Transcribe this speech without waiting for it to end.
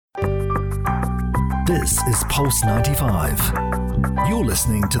This is Pulse 95. You're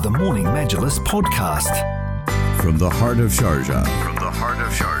listening to the Morning Majlis podcast. From the heart of Sharjah. From the heart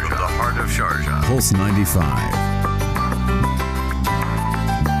of Sharjah. From the heart of Sharjah. Pulse 95.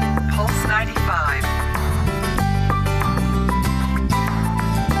 Pulse 95.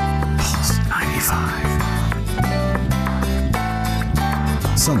 Pulse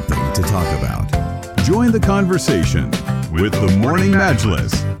 95. Something to talk about. Join the conversation with the Morning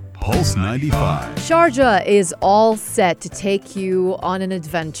Majlis. Pulse 95. Sharjah is all set to take you on an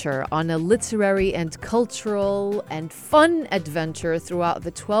adventure, on a literary and cultural and fun adventure throughout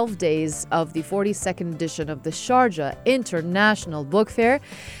the 12 days of the 42nd edition of the Sharjah International Book Fair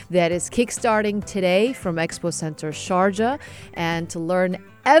that is kickstarting today from Expo Center Sharjah. And to learn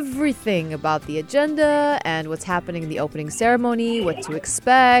everything about the agenda and what's happening in the opening ceremony, what to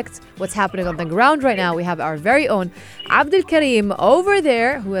expect, what's happening on the ground right now, we have our very own Abdul Karim over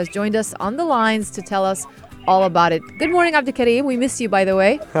there who has joined us on the lines to tell us all about it. Good morning, Abdul Karim. We miss you, by the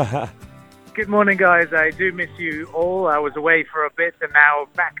way. Good morning, guys. I do miss you all. I was away for a bit and now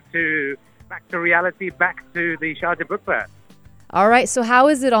back to reality, back to the Sharjah Book Fair. All right. So how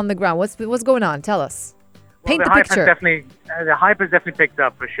is it on the ground? What's going on? Tell us. Paint the picture. The hype has definitely picked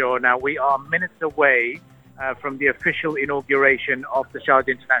up for sure. Now, we are minutes away from the official inauguration of the Sharjah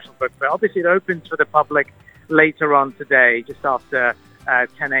International Book Fair. Obviously, it opens for the public later on today, just after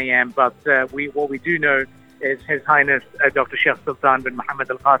 10 a.m. But what we do know is His Highness Dr. Sheikh Sultan bin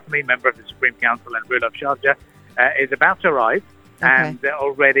Mohammed Al Qasimi, member of the Supreme Council and ruler of Sharjah, is about to arrive. Okay. And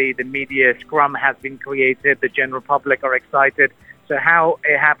already the media scrum has been created. The general public are excited. So how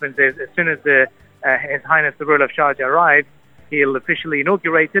it happens is as soon as His Highness the ruler of Sharjah arrives, he'll officially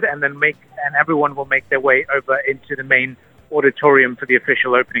inaugurate it, and then everyone will make their way over into the main auditorium for the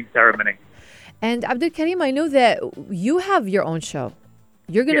official opening ceremony. And Abdul Karim, I know that you have your own show.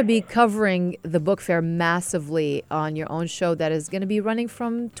 You're going to be covering the book fair massively on your own show that is going to be running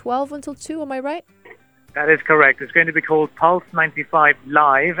from 12 until 2, am I right? That is correct. It's going to be called Pulse 95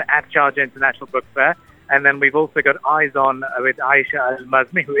 Live at Sharjah International Book Fair. And then we've also got Eyes On with Aisha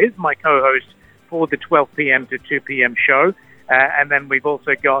Al-Mazmi, who is my co-host for the 12 p.m. to 2 p.m. show. And then we've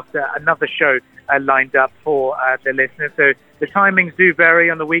also got another show lined up for the listeners. So the timings do vary.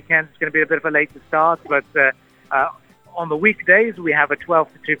 On the weekends, it's going to be a bit of a later start. But on the weekdays, we have a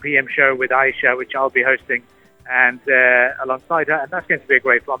 12 to 2 p.m. show with Aisha, which I'll be hosting and alongside her. And that's going to be a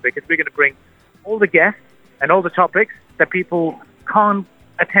great fun because we're going to bring all the guests and all the topics that people can't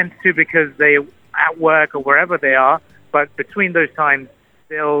attend to because they're at work or wherever they are. But between those times,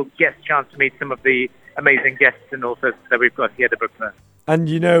 they'll get a chance to meet some of the amazing guests and authors that we've got here at the book fair. And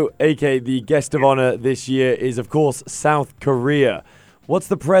you know, AK, the guest of honor this year is, of course, South Korea. What's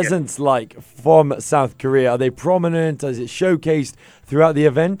the presence like from South Korea? Are they prominent? Is it showcased throughout the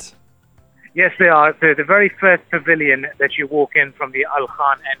event? Yes, they are. So the very first pavilion that you walk in from the Al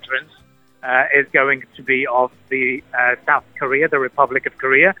Khan entrance is going to be of the South Korea, the Republic of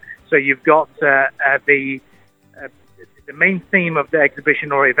Korea. So you've got the main theme of the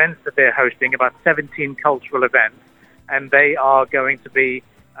exhibition or events that they're hosting, about 17 cultural events, and they are going to be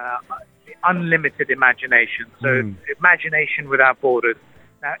unlimited imagination. So imagination without borders.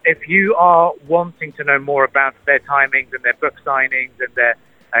 Now, if you are wanting to know more about their timings and their book signings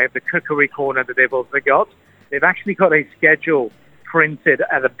and the cookery corner that they've also got, they've actually got a schedule printed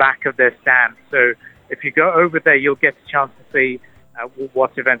at the back of their stand. So if you go over there, you'll get a chance to see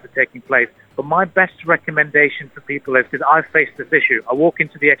what events are taking place. But my best recommendation for people is, because I've faced this issue, I walk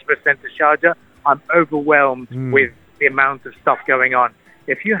into the Expo Center Sharjah, I'm overwhelmed with the amount of stuff going on.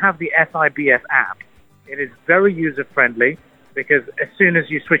 If you have the SIBF app, it is very user-friendly because as soon as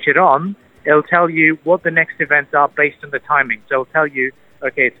you switch it on, it'll tell you what the next events are based on the timing. So it'll tell you,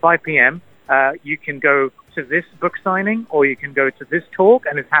 okay, it's 5 p.m., you can go to this book signing or you can go to this talk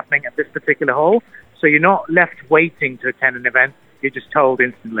and it's happening at this particular hall. So you're not left waiting to attend an event, you're just told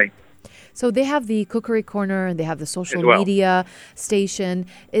instantly. So they have the cookery corner and they have the social media station.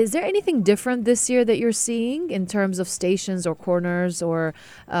 Is there anything different this year that you're seeing in terms of stations or corners or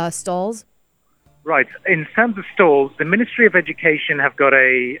stalls? Right. In terms of stalls, the Ministry of Education have got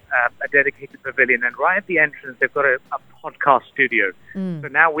a dedicated pavilion, and right at the entrance, they've got a podcast studio. So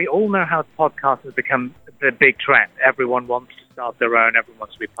now we all know how podcast has become the big trend. Everyone wants to start their own. Everyone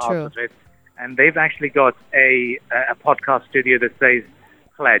wants to be part of it. And they've actually got a podcast studio that says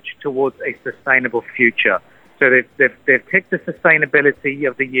pledge towards a sustainable future. So they've ticked the sustainability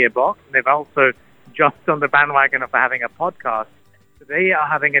of the year box, and they've also jumped on the bandwagon of having a podcast. So they are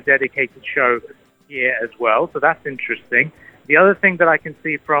having a dedicated show here as well. So that's interesting. The other thing that I can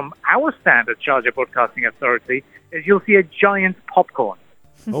see from our stand at Sharjah Broadcasting Authority is you'll see a giant popcorn.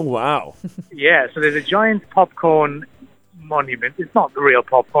 Oh, wow. Yeah, so there's a giant popcorn monument. It's not the real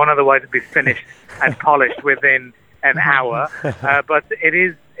popcorn, otherwise it'd be finished and polished within an hour. But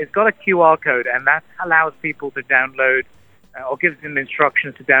it's got a QR code, and that allows people to download or gives them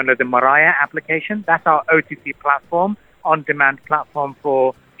instructions to download the Mariah application. That's our OTT platform, on-demand platform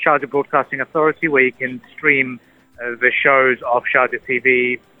for Sharjah Broadcasting Authority, where you can stream the shows of Sharjah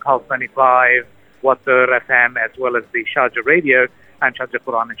TV, Pulse 25, Watar FM, as well as the Sharjah Radio and Sharjah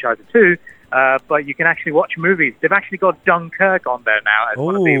Quran and Sharjah 2. But you can actually watch movies. They've actually got Dunkirk on there now as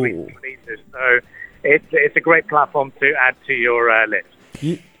one of the recent releases. So it's a great platform to add to your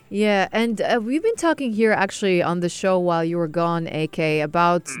list. Yeah, and we've been talking here actually on the show while you were gone, AK,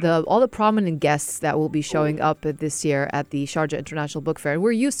 about all the prominent guests that will be showing up this year at the Sharjah International Book Fair. And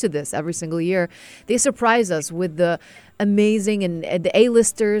we're used to this every single year. They surprise us with the amazing and the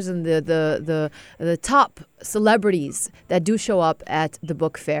A-listers and the top celebrities that do show up at the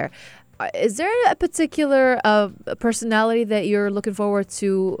book fair. Is there a particular personality that you're looking forward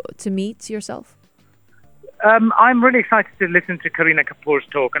to meet yourself? I'm really excited to listen to Kareena Kapoor's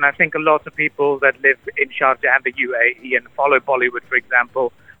talk, and I think a lot of people that live in Sharjah and the UAE and follow Bollywood, for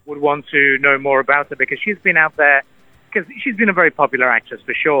example, would want to know more about her because she's been out there, because she's been a very popular actress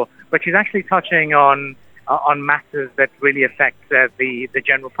for sure, but she's actually touching on matters that really affect the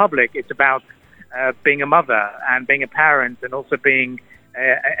general public. It's about being a mother and being a parent and also being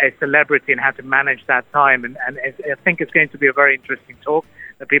a celebrity and how to manage that time. And I think it's going to be a very interesting talk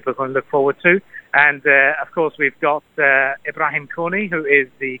that people can look forward to. And, of course, we've got Ibrahim Kouni, who is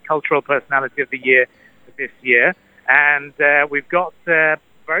the Cultural Personality of the Year this year. And we've got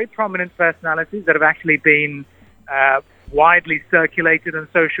very prominent personalities that have actually been widely circulated on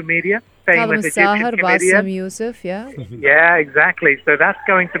social media. Famous Egyptian comedian. Yusuf, yeah. Yeah, exactly. So that's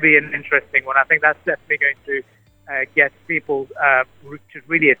going to be an interesting one. I think that's definitely going to get people to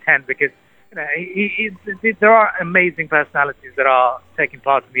really attend because there are amazing personalities that are taking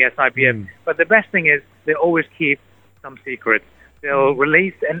part in the SIBF. But the best thing is they always keep some secrets. They'll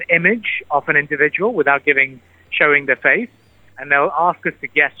release an image of an individual without showing their face, and they'll ask us to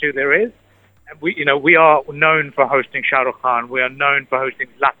guess who there is. We are known for hosting Shah Rukh Khan. We are known for hosting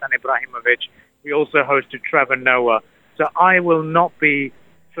Zlatan Ibrahimovic. We also hosted Trevor Noah. So I will not be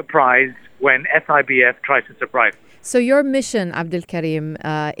surprised when SIBF tries to surprise me. So your mission, Abdul Karim,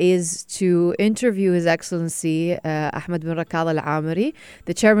 is to interview His Excellency Ahmed bin Rakal Al-Amiri,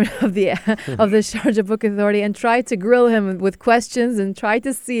 the chairman of the Sharjah Book Authority, and try to grill him with questions and try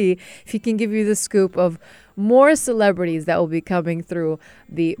to see if he can give you the scoop of more celebrities that will be coming through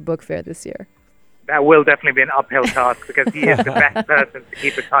the book fair this year. That will definitely be an uphill task because he is the best person to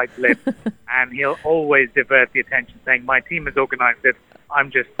keep a tight lid, and he'll always divert the attention saying, my team has organized it, I'm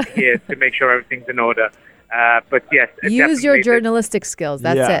just here to make sure everything's in order. But yes, use your journalistic skills.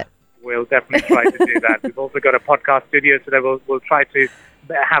 That's it. We'll definitely try to do that. We've also got a podcast studio, so that we'll try to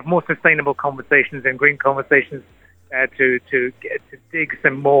have more sustainable conversations and green conversations to dig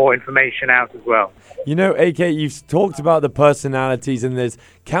some more information out as well. You know, AK, you've talked about the personalities, and there's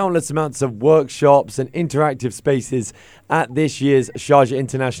countless amounts of workshops and interactive spaces at this year's Sharjah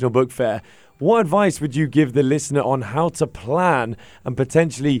International Book Fair. What advice would you give the listener on how to plan and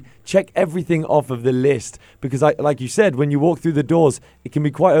potentially check everything off of the list? Because like you said, when you walk through the doors, it can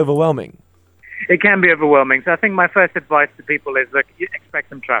be quite overwhelming. It can be overwhelming. So I think my first advice to people is, look, expect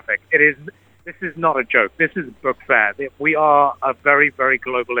some traffic. This is not a joke. This is a book fair. We are a very, very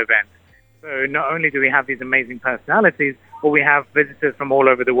global event. So not only do we have these amazing personalities, but we have visitors from all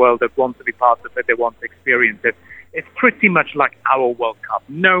over the world that want to be part of it, they want to experience it. It's pretty much like our World Cup.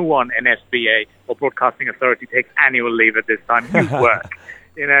 No one in SBA or Broadcasting Authority takes annual leave at this time. You work.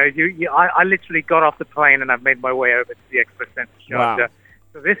 I literally got off the plane and I've made my way over to the Expo Center Sharjah. Wow.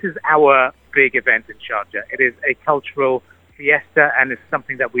 So this is our big event in Sharjah. It is a cultural fiesta and it's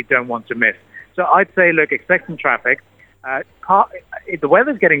something that we don't want to miss. So I'd say, look, expect some traffic. The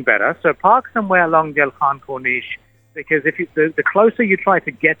weather's getting better, so park somewhere along the Al Khan Corniche, because the closer you try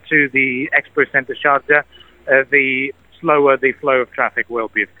to get to the Expo Center Sharjah, the slower the flow of traffic will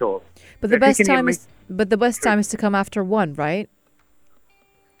be, of course. But the best time is to come after 1, right?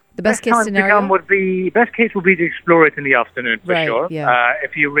 The best case scenario would be to explore it in the afternoon for sure. Yeah.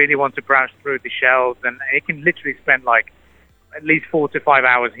 If you really want to browse through the shelves, and you can literally spend like at least 4 to 5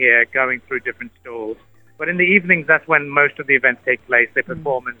 hours here going through different stalls. But in the evenings, that's when most of the events take place, the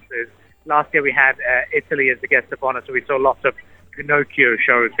performances. Last year we had Italy as the guest of honor, so we saw lots of Pinocchio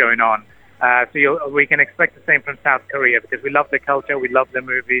shows going on. So we can expect the same from South Korea because we love their culture, we love their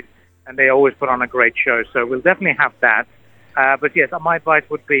movies, and they always put on a great show. So we'll definitely have that. But yes, my advice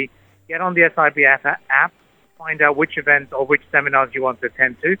would be get on the SIBF app, find out which events or which seminars you want to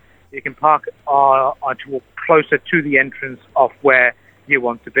attend to. You can park to closer to the entrance of where you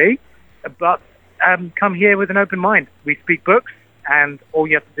want to be. But come here with an open mind. We speak books, and all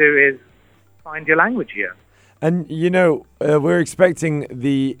you have to do is find your language here. And, we're expecting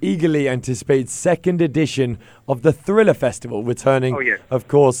the eagerly anticipated second edition of the Thriller Festival, returning, of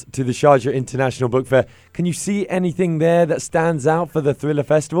course, to the Sharjah International Book Fair. Can you see anything there that stands out for the Thriller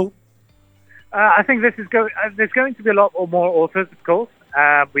Festival? I think there's going to be a lot more authors, of course.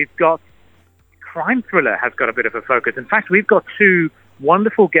 We've got crime thriller has got a bit of a focus. In fact, we've got two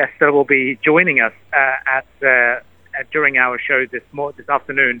wonderful guests that will be joining us during our show this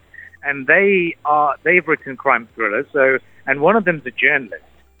afternoon. And they've written crime thrillers. And one of them's a journalist.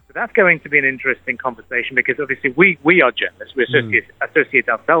 So that's going to be an interesting conversation, because obviously we are journalists. We associate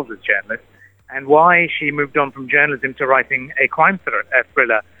ourselves as journalists. And why she moved on from journalism to writing a crime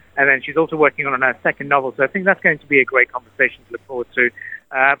thriller. And then she's also working on her second novel. So I think that's going to be a great conversation to look forward to.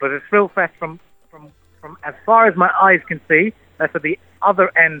 But the Thrill Fest, from as far as my eyes can see, that's at the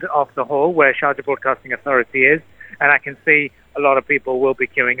other end of the hall where Sharjah Broadcasting Authority is. And I can see a lot of people will be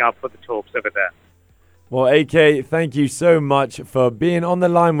queuing up for the talks over there. Well, AK, thank you so much for being on the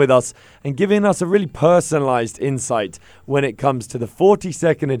line with us and giving us a really personalized insight when it comes to the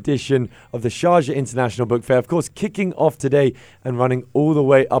 42nd edition of the Sharjah International Book Fair. Of course, kicking off today and running all the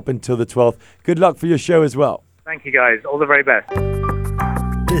way up until the 12th. Good luck for your show as well. Thank you, guys. All the very best.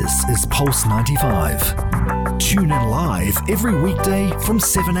 This is Pulse 95. Tune in live every weekday from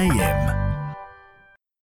 7 a.m.